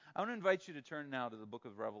I want to invite you to turn now to the book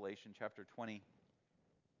of Revelation, chapter 20.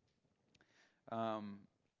 Um,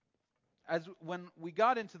 as when we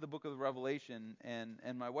got into the book of Revelation, and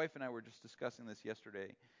my wife and I were just discussing this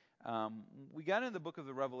yesterday, we got into the book of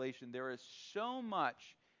the Revelation. There is so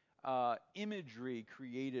much imagery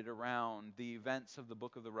created around the events of the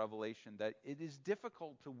book of the Revelation that it is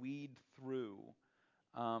difficult to weed through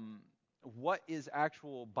um, what is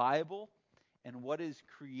actual Bible and what is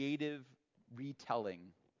creative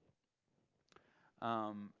retelling.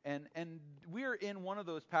 And we're in one of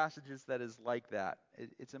those passages that is like that.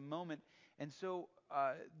 It's a moment, and so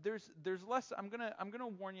there's less. I'm gonna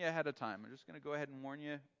warn you ahead of time. I'm just gonna go ahead and warn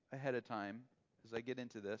you ahead of time as I get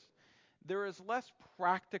into this. There is less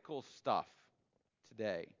practical stuff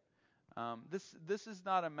today. This is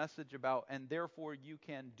not a message about and therefore you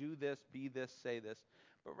can do this, be this, say this,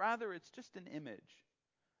 but rather it's just an image.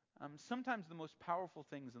 Sometimes the most powerful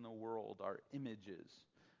things in the world are images.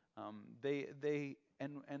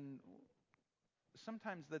 And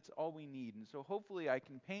sometimes that's all we need. And so hopefully I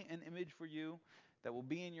can paint an image for you that will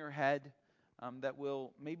be in your head, that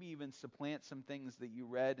will maybe even supplant some things that you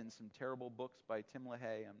read in some terrible books by Tim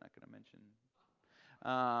LaHaye. I'm not going to mention.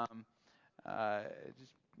 Um,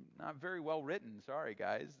 just not very well written. Sorry,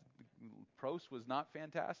 guys. Prose was not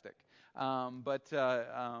fantastic. But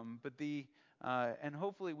the and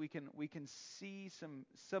hopefully we can see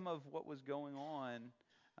some of what was going on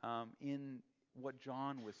in what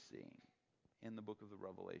John was seeing in the book of the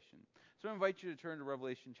Revelation. So I invite you to turn to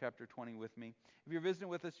Revelation chapter 20 with me. If you're visiting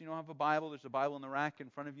with us, you don't have a Bible, there's a Bible in the rack in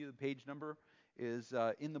front of you. The page number is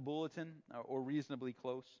in the bulletin or reasonably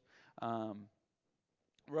close.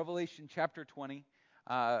 Revelation chapter 20.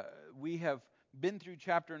 We have been through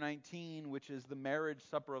chapter 19, which is the marriage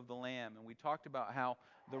supper of the Lamb, and we talked about how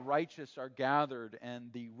the righteous are gathered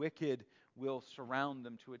and the wicked will surround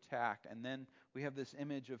them to attack. And then we have this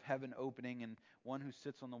image of heaven opening and one who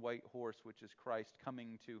sits on the white horse, which is Christ,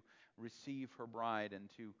 coming to receive her bride and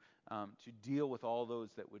to deal with all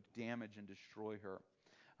those that would damage and destroy her.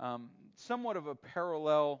 Somewhat of a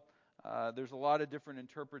parallel. There's a lot of different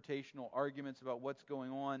interpretational arguments about what's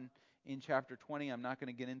going on in chapter 20. I'm not going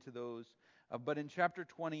to get into those. But in chapter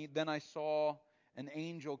 20, then I saw an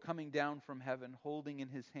angel coming down from heaven holding in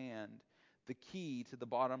his hand the key to the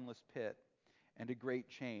bottomless pit and a great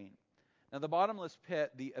chain. Now the bottomless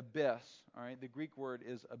pit, the abyss, all right, the Greek word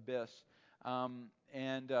is abyss.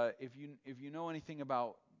 If you know anything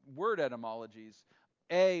about word etymologies,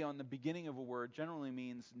 A on the beginning of a word generally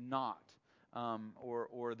means not.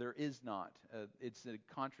 Or there is not. It's a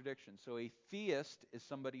contradiction. So a theist is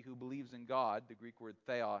somebody who believes in God, the Greek word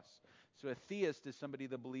theos. So a theist is somebody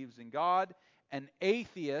that believes in God. An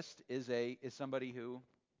atheist is somebody who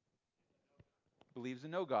believes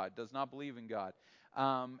in no God, does not believe in God.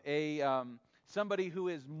 Somebody who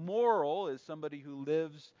is moral is somebody who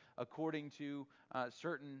lives according to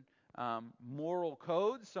certain moral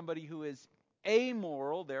codes. Somebody who is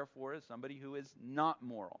amoral, therefore, is somebody who is not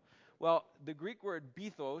moral. Well, the Greek word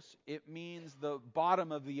bithos, it means the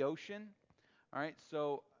bottom of the ocean. All right,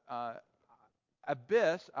 so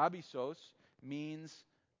abyss, abyssos, means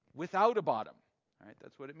without a bottom. All right,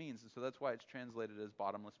 that's what it means, and so that's why it's translated as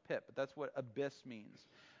bottomless pit. But that's what abyss means.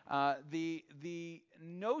 The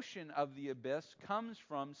notion of the abyss comes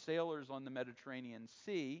from sailors on the Mediterranean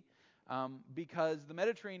Sea, because the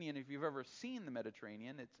Mediterranean, if you've ever seen the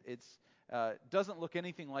Mediterranean, it's doesn't look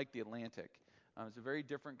anything like the Atlantic. It's a very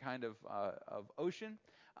different kind of ocean.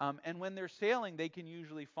 And when they're sailing, they can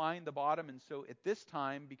usually find the bottom. And so at this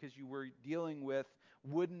time, because you were dealing with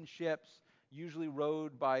wooden ships, usually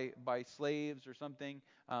rowed by slaves or something,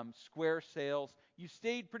 square sails, you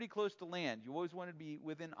stayed pretty close to land. You always wanted to be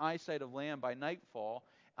within eyesight of land by nightfall.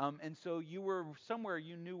 And so you were somewhere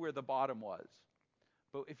you knew where the bottom was.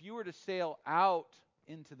 But if you were to sail out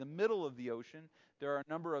into the middle of the ocean, there are a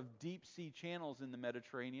number of deep sea channels in the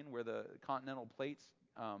Mediterranean where the continental plates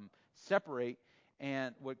separate,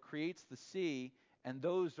 and what creates the sea, and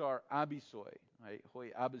those are abyssoi, right?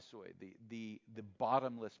 Hoi abyssoi, the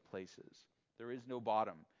bottomless places. There is no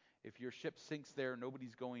bottom. If your ship sinks there,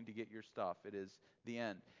 nobody's going to get your stuff. It is the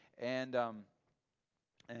end. And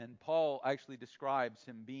Paul actually describes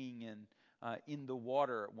him being in the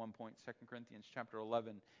water at one point, 2 Corinthians chapter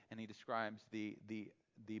 11, and he describes the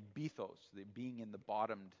bithos, the being in the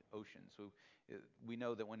bottomed ocean. So we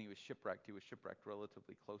know that when he was shipwrecked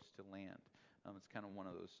relatively close to land. It's kind of one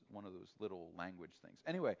of those little language things.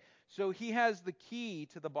 Anyway, so he has the key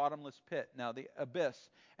to the bottomless pit. Now the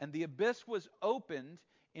abyss, and the abyss was opened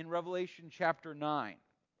in Revelation chapter 9.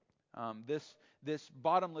 This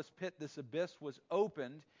bottomless pit, this abyss was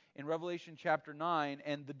opened in Revelation chapter 9,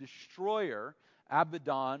 and the destroyer,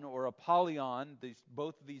 Abaddon or Apollyon,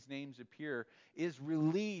 both of these names appear, is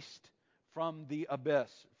released from the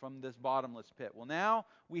abyss, from this bottomless pit. Well, now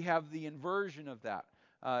we have the inversion of that.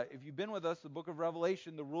 If you've been with us, the book of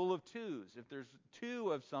Revelation, the rule of twos. If there's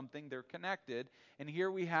two of something, they're connected. And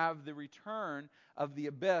here we have the return of the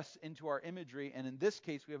abyss into our imagery. And in this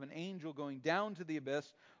case, we have an angel going down to the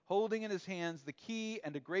abyss, holding in his hands the key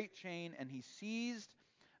and a great chain, and he seized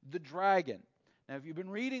the dragon. Now, if you've been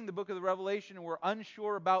reading the book of the Revelation and we're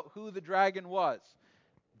unsure about who the dragon was,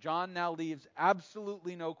 John now leaves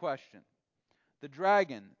absolutely no question. The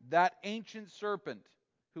dragon, that ancient serpent,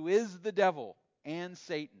 who is the devil and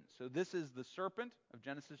Satan. So this is the serpent of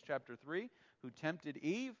Genesis chapter 3 who tempted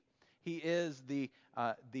Eve. He is the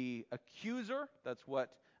accuser. That's what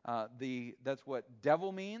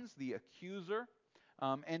devil means, the accuser.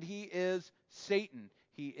 And he is Satan.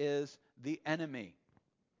 He is the enemy.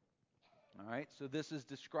 All right, so this is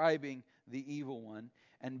describing the evil one,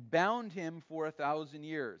 and bound him for 1,000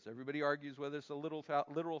 years. Everybody argues whether it's a literal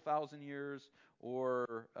 1,000 years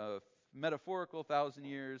or a metaphorical 1,000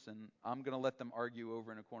 years, and I'm going to let them argue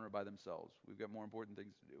over in a corner by themselves. We've got more important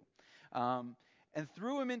things to do. And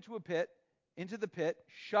threw him into the pit,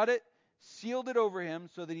 shut it, sealed it over him,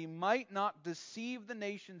 so that he might not deceive the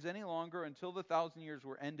nations any longer until the 1,000 years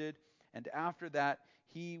were ended, and after that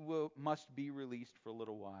he must be released for a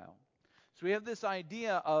little while. So we have this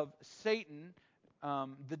idea of Satan,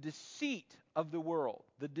 the deceit of the world,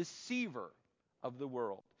 the deceiver of the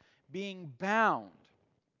world, being bound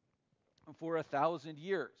for 1,000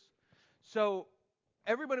 years. So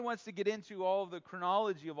everybody wants to get into all the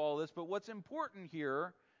chronology of all this, but what's important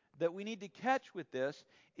here that we need to catch with this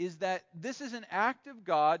is that this is an act of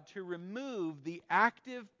God to remove the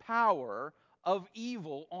active power of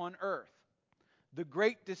evil on earth. The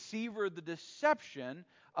great deceiver, the deception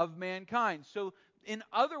of mankind. So, in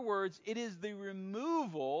other words, it is the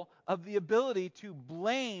removal of the ability to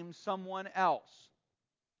blame someone else.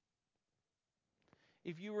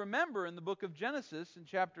 If you remember in the book of Genesis in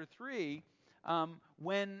chapter 3,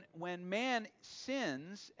 when man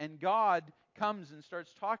sins and God comes and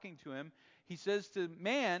starts talking to him, he says to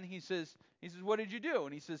man, he says, what did you do?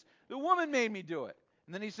 And he says, the woman made me do it.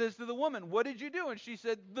 And then he says to the woman, what did you do? And she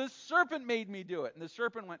said, the serpent made me do it. And the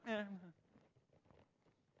serpent went,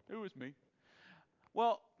 it was me.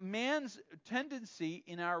 Well, man's tendency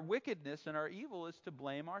in our wickedness and our evil is to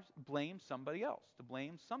blame somebody else, to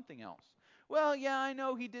blame something else. Well, yeah, I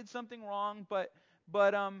know he did something wrong, but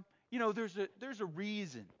there's a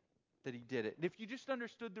reason that he did it. And if you just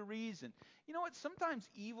understood the reason, you know what? Sometimes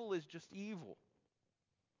evil is just evil.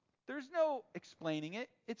 There's no explaining it.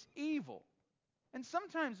 It's evil. And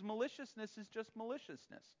sometimes maliciousness is just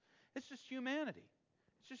maliciousness. It's just humanity.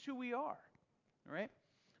 It's just who we are, right?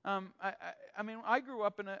 I grew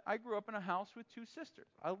up in a house with two sisters.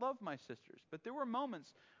 I love my sisters, but there were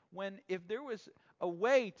moments when if there was a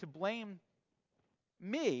way to blame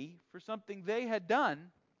me for something they had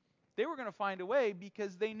done, they were going to find a way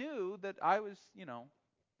because they knew that I was,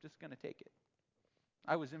 just going to take it.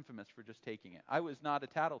 I was infamous for just taking it. I was not a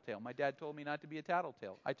tattletale. My dad told me not to be a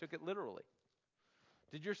tattletale. I took it literally.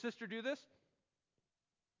 Did your sister do this?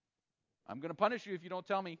 I'm going to punish you if you don't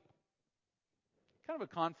tell me. Kind of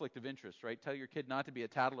a conflict of interest, right? Tell your kid not to be a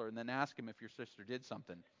tattler and then ask him if your sister did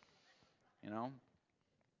something.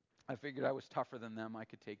 I figured I was tougher than them. I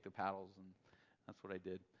could take the paddles, and that's what I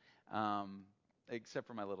did. Except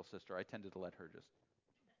for my little sister. I tended to let her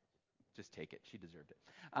just take it. She deserved it.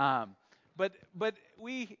 But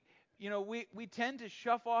we tend to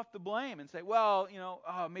shove off the blame and say, well,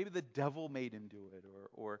 maybe the devil made him do it,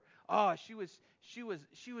 or she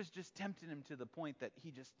was just tempting him to the point that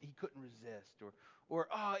he couldn't resist, or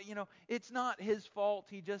it's not his fault.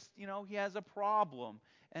 He just he has a problem,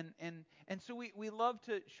 and so we love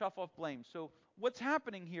to shove off blame. So what's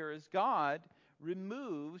happening here is God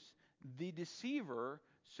removes the deceiver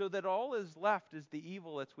so that all is left is the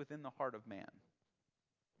evil that's within the heart of man.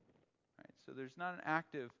 Right? So there's not an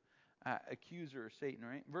active accuser, Satan,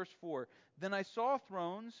 right? Verse 4, then I saw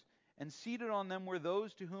thrones, and seated on them were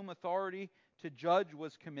those to whom authority to judge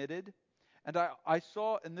was committed. And I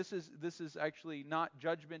saw, and this is actually not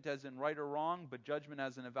judgment as in right or wrong, but judgment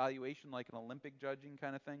as an evaluation, like an Olympic judging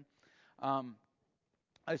kind of thing.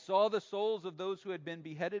 I saw the souls of those who had been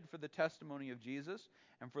beheaded for the testimony of Jesus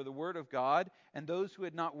and for the word of God, and those who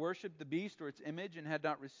had not worshipped the beast or its image and had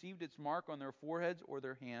not received its mark on their foreheads or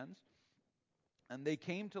their hands. And they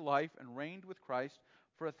came to life and reigned with Christ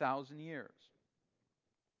for 1,000 years.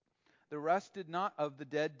 The rest of the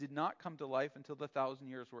dead did not come to life until the 1,000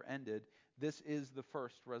 years were ended. This is the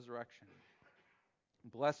first resurrection.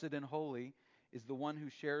 Blessed and holy is the one who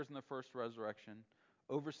shares in the first resurrection.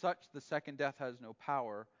 Over such the second death has no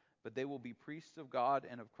power, but they will be priests of God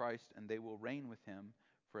and of Christ, and they will reign with him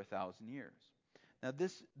for 1,000 years. Now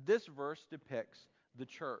this verse depicts the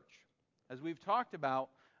church. As we've talked about,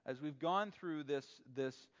 as we've gone through this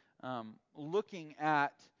looking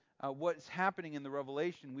at what's happening in the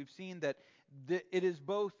Revelation, we've seen that it is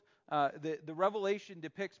both, the Revelation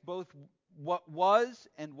depicts both what was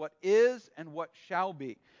and what is and what shall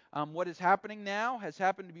be. What is happening now has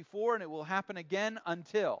happened before, and it will happen again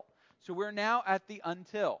until. So we're now at the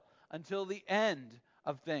until the end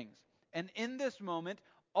of things. And in this moment,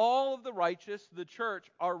 all of the righteous, the church,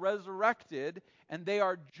 are resurrected, and they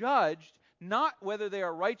are judged, not whether they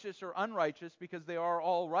are righteous or unrighteous, because they are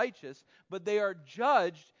all righteous, but they are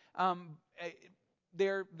judged,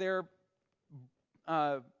 they're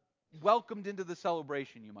welcomed into the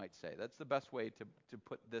celebration, you might say. That's the best way to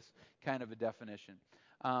put this kind of a definition.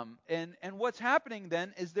 And what's happening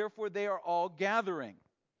then is, therefore, they are all gathering.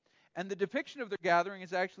 And the depiction of their gathering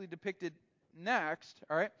is actually depicted next,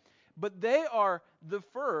 all right? But they are the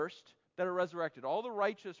first that are resurrected. All the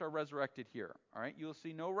righteous are resurrected here, all right? You'll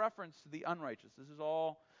see no reference to the unrighteous. This is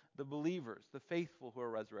all the believers, the faithful who are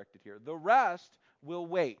resurrected here. The rest will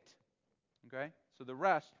wait, okay? So the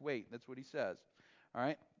rest wait. That's what he says, all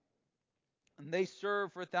right? And they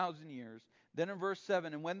serve for 1,000 years. Then in verse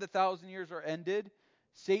 7, and when the 1,000 years are ended,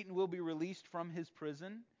 Satan will be released from his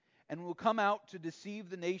prison and will come out to deceive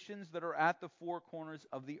the nations that are at the four corners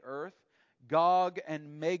of the earth, Gog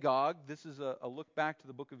and Magog. This is a look back to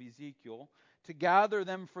the book of Ezekiel, to gather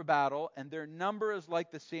them for battle, and their number is like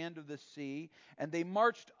the sand of the sea. And they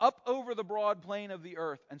marched up over the broad plain of the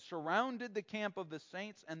earth and surrounded the camp of the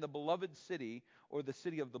saints and the beloved city, or the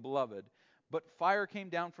city of the beloved. But fire came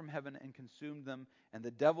down from heaven and consumed them, and the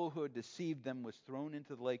devil who had deceived them was thrown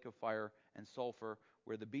into the lake of fire and sulfur,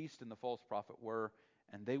 where the beast and the false prophet were,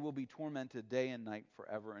 and they will be tormented day and night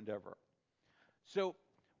forever and ever. So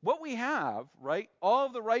what we have, right, all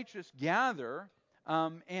of the righteous gather,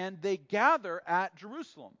 and they gather at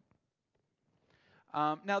Jerusalem.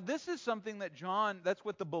 Now this is something that John, that's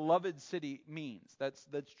what the beloved city means. That's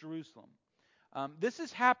Jerusalem. This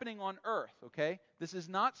is happening on earth, okay? This is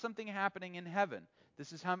not something happening in heaven.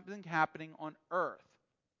 This is something happening on earth.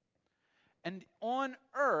 And on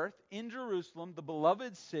earth, in Jerusalem, the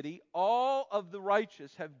beloved city, all of the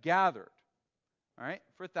righteous have gathered, all right,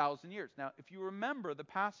 for 1,000 years. Now, if you remember the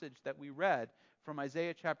passage that we read from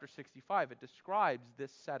Isaiah chapter 65, it describes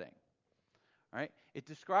this setting, all right? It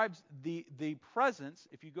describes the presence,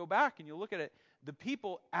 if you go back and you look at it, the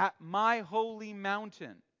people at my holy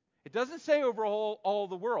mountain. It doesn't say over all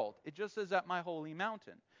the world. It just says at my holy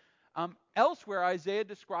mountain. Elsewhere, Isaiah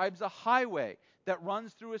describes a highway that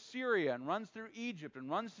runs through Assyria and runs through Egypt and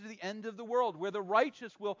runs to the end of the world, where the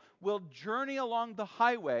righteous will journey along the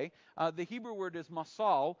highway. The Hebrew word is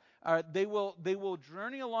masal. They will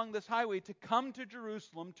journey along this highway to come to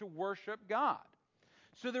Jerusalem to worship God.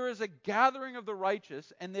 So there is a gathering of the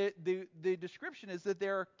righteous, and the description is that they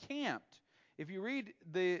are camped. If you read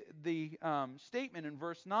the statement in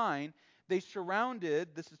verse 9, they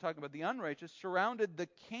surrounded, this is talking about the unrighteous, surrounded the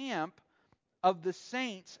camp of the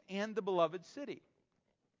saints and the beloved city.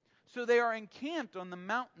 So they are encamped on the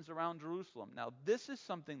mountains around Jerusalem. Now, this is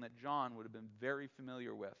something that John would have been very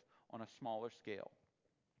familiar with on a smaller scale.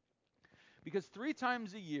 Because 3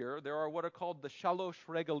 times a year, there are what are called the Shalosh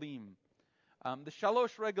Regalim. The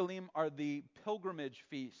Shalosh Regalim are the pilgrimage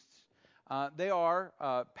feasts. They are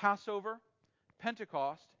Passover,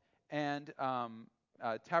 Pentecost, and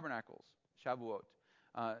Tabernacles, Shavuot.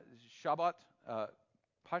 Shabbat,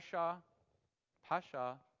 Pascha,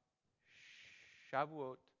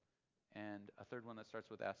 Shavuot, and a third one that starts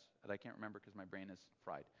with S that I can't remember because my brain is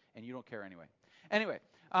fried. And you don't care anyway. Anyway,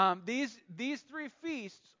 these 3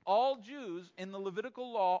 feasts, all Jews, in the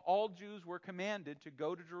Levitical law, all Jews were commanded to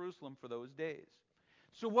go to Jerusalem for those days.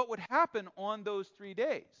 So what would happen on those 3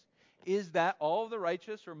 days is that all of the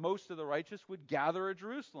righteous, or most of the righteous, would gather at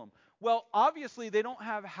Jerusalem. Well, obviously, they don't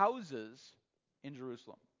have houses in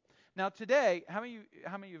Jerusalem. Now, today, how many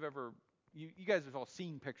of you have ever, you guys have all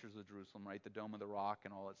seen pictures of Jerusalem, right? The Dome of the Rock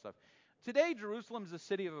and all that stuff. Today, Jerusalem is a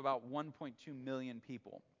city of about 1.2 million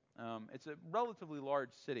people. It's a relatively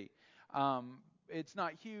large city. It's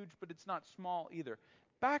not huge, but it's not small either.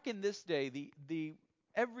 Back in this day, the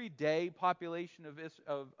everyday population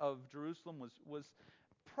of Jerusalem was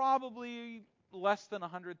probably less than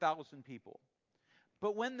 100,000 people.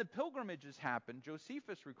 But when the pilgrimages happened,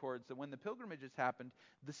 Josephus records that when the pilgrimages happened,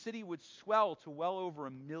 the city would swell to well over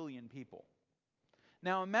 1 million people.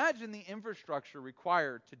 Now imagine the infrastructure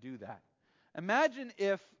required to do that. Imagine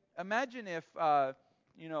if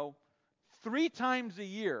 3 times a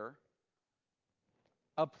year,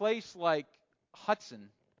 a place like Hudson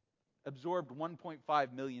absorbed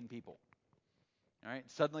 1.5 million people. All right,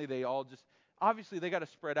 suddenly they all just, obviously they got to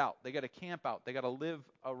spread out. They got to camp out. They got to live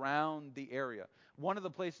around the area. One of the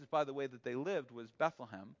places, by the way, that they lived was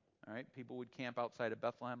Bethlehem. All right, people would camp outside of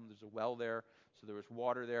Bethlehem. There's a well there, so there was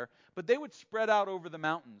water there. But they would spread out over the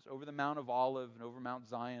mountains, over the Mount of Olive and over Mount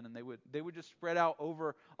Zion, and they would just spread out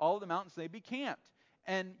over all of the mountains. They'd be camped.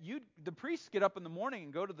 And the priests get up in the morning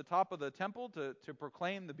and go to the top of the temple to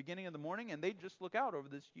proclaim the beginning of the morning, and they just look out over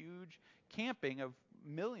this huge camping of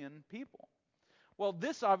million people. Well,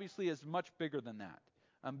 this obviously is much bigger than that,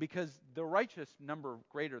 because the righteous number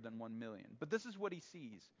greater than 1 million. But this is what he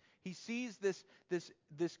sees. He sees this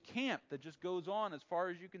camp that just goes on as far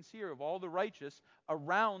as you can see of all the righteous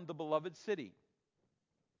around the beloved city.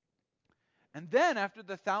 And then after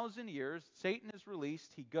the 1,000 years, Satan is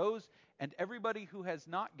released. He goes, and everybody who has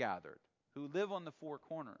not gathered, who live on the four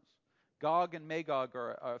corners. Gog and Magog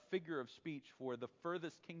are a figure of speech for the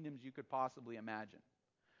furthest kingdoms you could possibly imagine.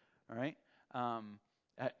 All right?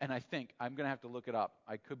 And I think, I'm going to have to look it up.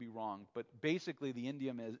 I could be wrong. But basically the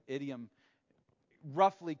idiom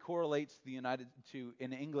roughly correlates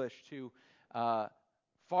in English to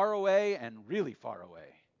far away and really far away.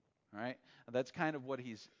 All right? That's kind of what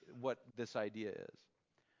this idea is.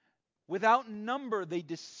 Without number, they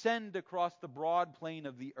descend across the broad plain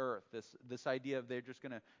of the earth. This idea of they're just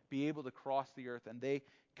going to be able to cross the earth, and they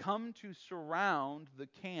come to surround the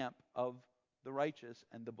camp of the righteous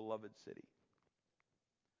and the beloved city.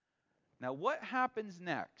 Now, what happens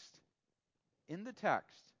next in the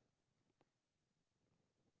text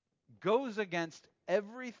goes against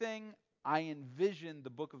everything I envisioned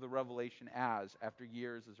the book of the Revelation as after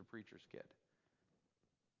years as a preacher's kid.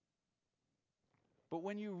 But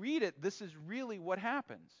when you read it, this is really what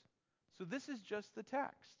happens. So this is just the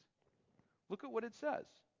text. Look at what it says.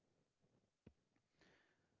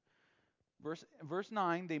 Verse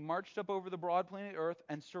 9, they marched up over the broad plain of the earth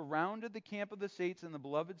and surrounded the camp of the saints in the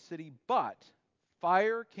beloved city, but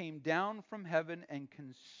fire came down from heaven and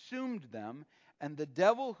consumed them, and the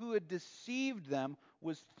devil who had deceived them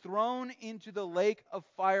was thrown into the lake of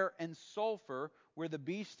fire and sulfur, where the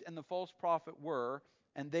beast and the false prophet were,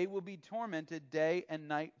 and they will be tormented day and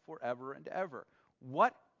night forever and ever.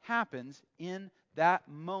 What happens in that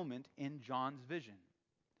moment in John's vision?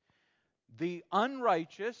 The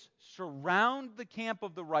unrighteous surround the camp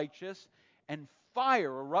of the righteous, and fire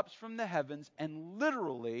erupts from the heavens, and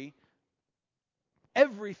literally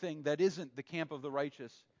everything that isn't the camp of the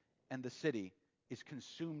righteous and the city is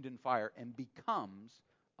consumed in fire and becomes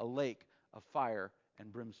a lake of fire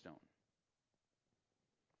and brimstone.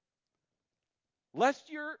 Lest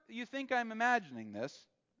you think I'm imagining this,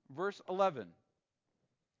 verse 11.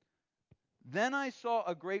 Then I saw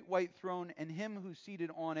a great white throne and him who seated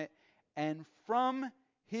on it, and from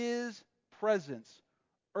his presence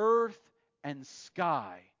earth and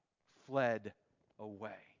sky fled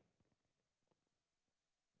away.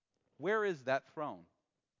 Where is that throne?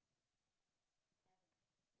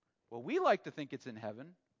 Well, we like to think it's in heaven,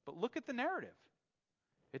 but look at the narrative.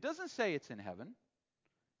 It doesn't say it's in heaven.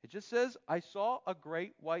 It just says, I saw a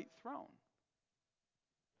great white throne,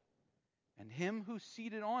 and him who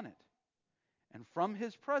seated on it, and from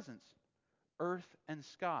his presence, earth and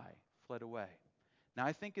sky fled away. Now,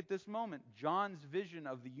 I think at this moment, John's vision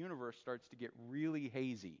of the universe starts to get really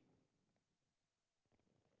hazy.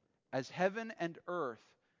 As heaven and earth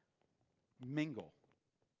mingle.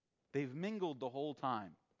 They've mingled the whole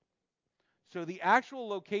time. So the actual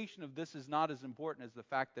location of this is not as important as the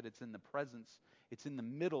fact that it's in the presence, it's in the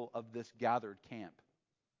middle of this gathered camp,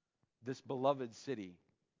 this beloved city.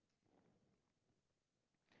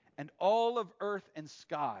 And all of earth and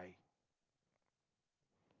sky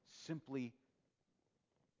simply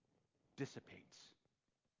dissipates.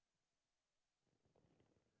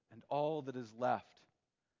 And all that is left,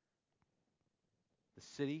 the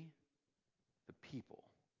city, the people,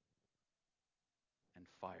 and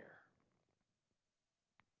fire.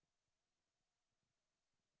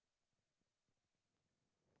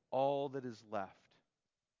 All that is left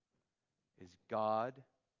is God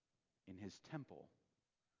in his temple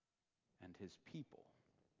and his people,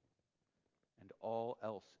 and all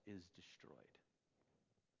else is destroyed.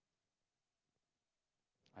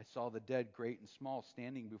 I saw the dead, great and small,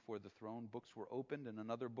 standing before the throne. Books were opened, and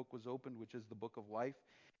another book was opened, which is the book of life.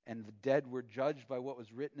 And the dead were judged by what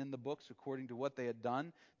was written in the books according to what they had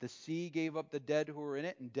done. The sea gave up the dead who were in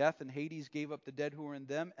it, and death and Hades gave up the dead who were in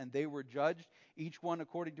them, and they were judged, each one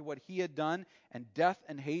according to what he had done. And death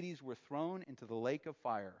and Hades were thrown into the lake of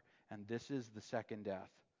fire. And this is the second death,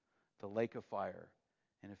 the lake of fire.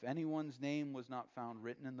 And if anyone's name was not found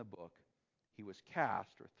written in the book, he was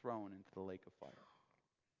cast or thrown into the lake of fire.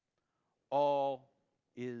 All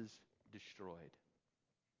is destroyed.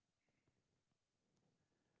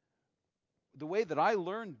 The way that I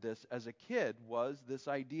learned this as a kid was this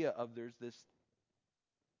idea of there's this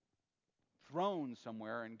throne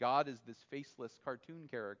somewhere, and God is this faceless cartoon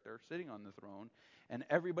character sitting on the throne, and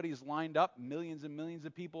everybody's lined up. Millions and millions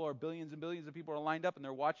of people, or billions and billions of people are lined up, and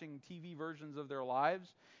they're watching TV versions of their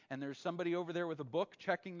lives, and there's somebody over there with a book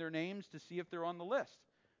checking their names to see if they're on the list.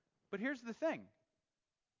 But here's the thing.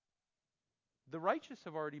 The righteous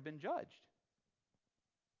have already been judged.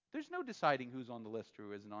 There's no deciding who's on the list or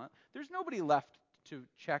who isn't on it. There's nobody left to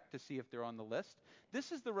check to see if they're on the list.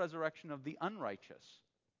 This is the resurrection of the unrighteous.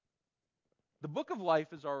 The book of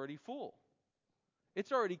life is already full.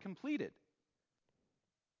 It's already completed.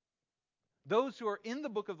 Those who are in the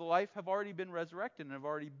book of the life have already been resurrected and have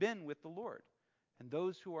already been with the Lord. And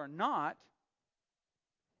those who are not,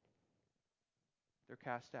 they're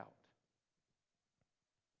cast out.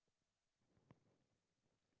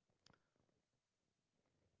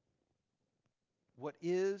 What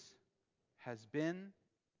is, has been,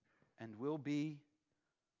 and will be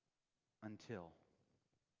until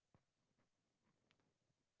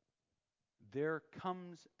there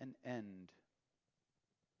comes an end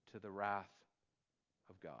to the wrath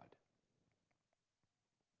of God.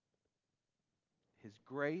 His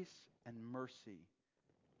grace and mercy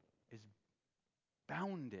is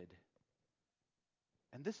bounded.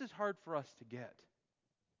 And this is hard for us to get.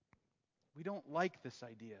 We don't like this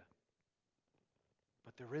idea.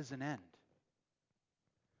 But there is an end.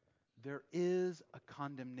 There is a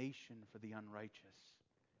condemnation for the unrighteous,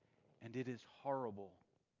 and it is horrible.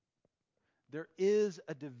 There is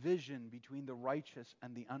a division between the righteous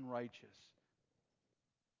and the unrighteous,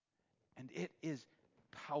 and it is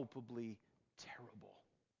palpably terrible.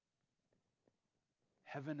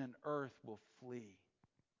 Heaven and earth will flee.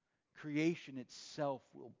 Creation itself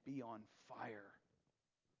will be on fire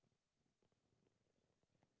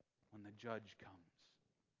when the judge comes.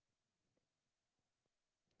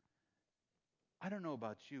 I don't know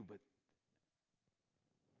about you, but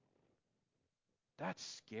that's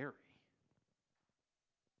scary.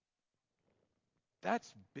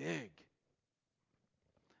 That's big.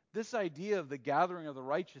 This idea of the gathering of the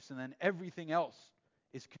righteous and then everything else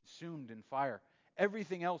is consumed in fire.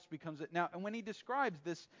 Everything else becomes it. Now, and when he describes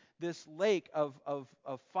this lake of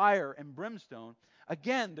fire and brimstone,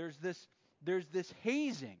 again, there's this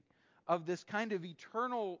hazing of this kind of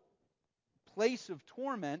eternal place of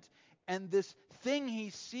torment, and this thing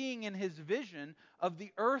he's seeing in his vision of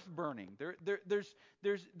the earth burning.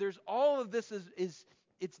 There's all of this is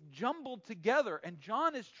it's jumbled together, and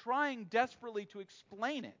John is trying desperately to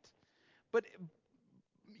explain it. But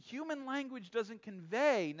human language doesn't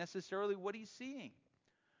convey necessarily what he's seeing.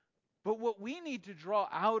 But what we need to draw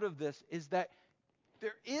out of this is that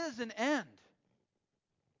there is an end.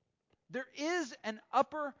 There is an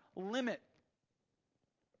upper limit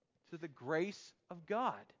to the grace of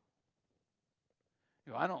God.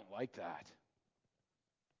 I don't like that.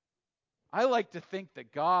 I like to think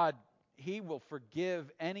that God, He will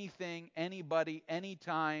forgive anything, anybody,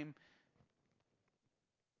 anytime.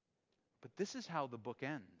 But this is how the book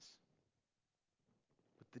ends,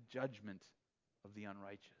 with the judgment of the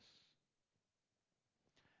unrighteous.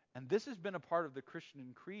 And this has been a part of the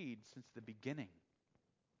Christian creed since the beginning.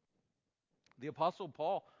 The Apostle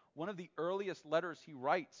Paul, one of the earliest letters he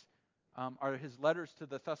writes are his letters to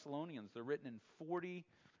the Thessalonians. They're written in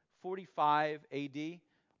 45 AD,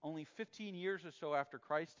 only 15 years or so after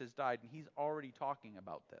Christ has died, and he's already talking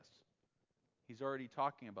about this. He's already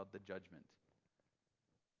talking about the judgment.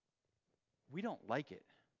 We don't like it.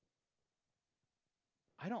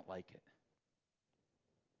 I don't like it.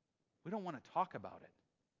 We don't want to talk about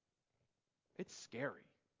it. It's scary.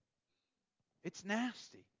 It's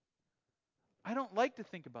nasty. I don't like to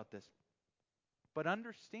think about this. But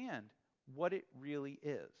understand what it really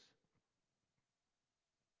is.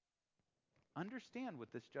 Understand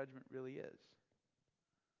what this judgment really is.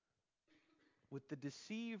 With the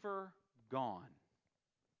deceiver gone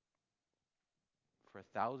for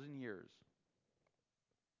 1,000 years,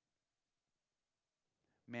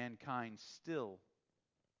 mankind still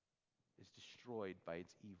is destroyed by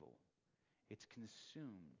its evil. It's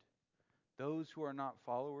consumed. Those who are not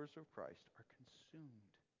followers of Christ are consumed.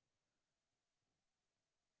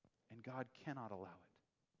 And God cannot allow it.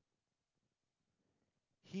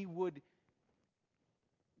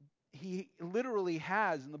 He literally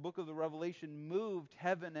has, in the book of the Revelation, moved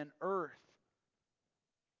heaven and earth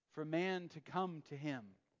for man to come to him.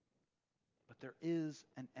 But there is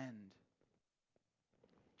an end.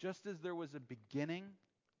 Just as there was a beginning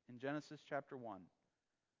in Genesis chapter 1,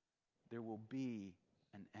 there will be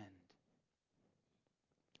an end.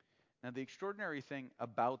 Now, the extraordinary thing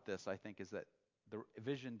about this, I think, is that the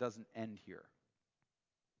vision doesn't end here.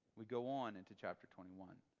 We go on into chapter 21.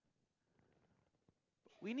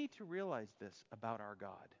 We need to realize this about our God.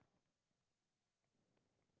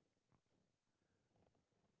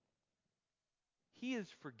 He is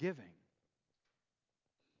forgiving,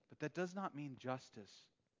 but that does not mean justice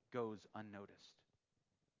goes unnoticed,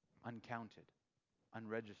 uncounted,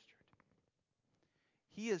 unregistered.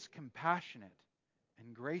 He is compassionate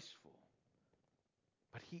and graceful,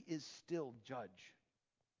 but he is still judge,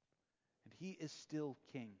 and he is still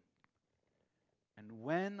king. And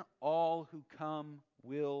when all who come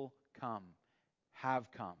will come,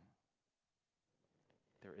 have come,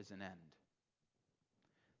 there is an end.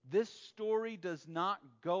 This story does not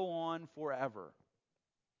go on forever.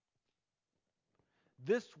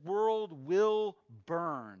 This world will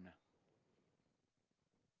burn.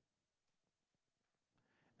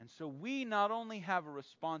 And so we not only have a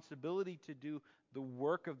responsibility to do the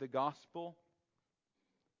work of the gospel,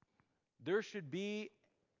 there should be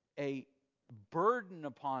a burden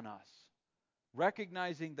upon us,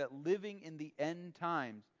 recognizing that living in the end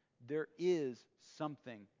times, there is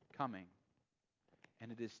something coming.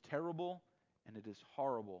 And it is terrible and it is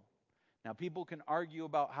horrible. Now, people can argue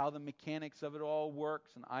about how the mechanics of it all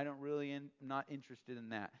works, and I don't really am not interested in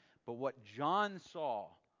that. But what John saw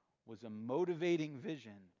was a motivating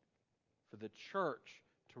vision for the church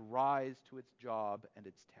to rise to its job and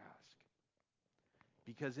its task.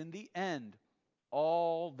 Because in the end,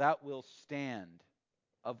 all that will stand,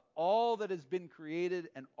 of all that has been created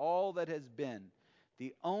and all that has been,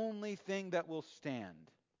 the only thing that will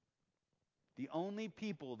stand, the only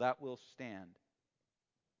people that will stand,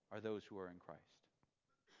 are those who are in Christ.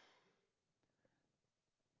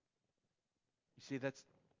 You see, that's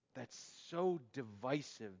so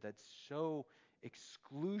divisive, that's so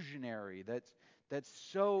exclusionary, that's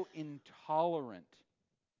so intolerant.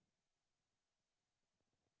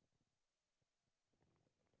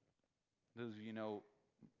 Those of you know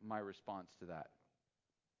my response to that.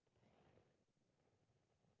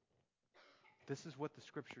 This is what the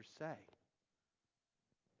scriptures say.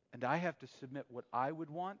 And I have to submit what I would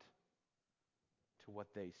want to what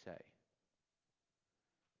they say.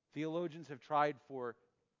 Theologians have tried for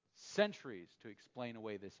centuries to explain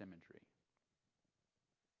away this imagery.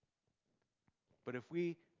 But if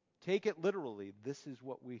we take it literally, this is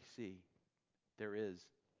what we see. There is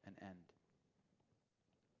an end.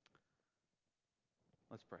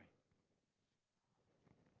 Let's pray.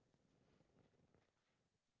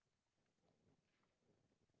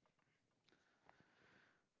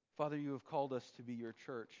 Father, you have called us to be your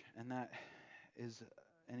church, and that is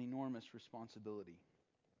an enormous responsibility.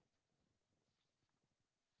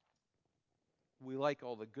 We like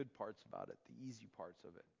all the good parts about it, the easy parts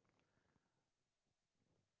of it.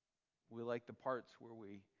 We like the parts where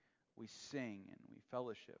we sing and we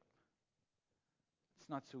fellowship.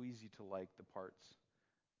 It's not so easy to like the parts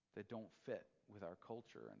that don't fit with our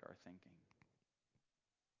culture and our thinking,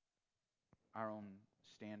 our own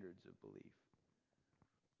standards of belief.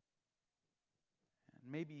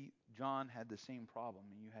 And maybe John had the same problem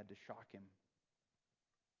and you had to shock him.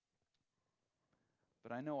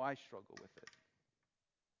 But I know I struggle with it.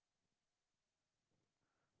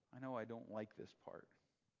 I know I don't like this part.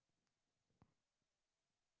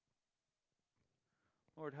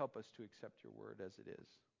 Lord, help us to accept your word as it is,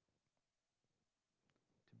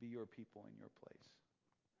 to be your people in your place,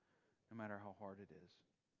 no matter how hard it is.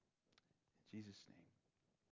 In Jesus' name.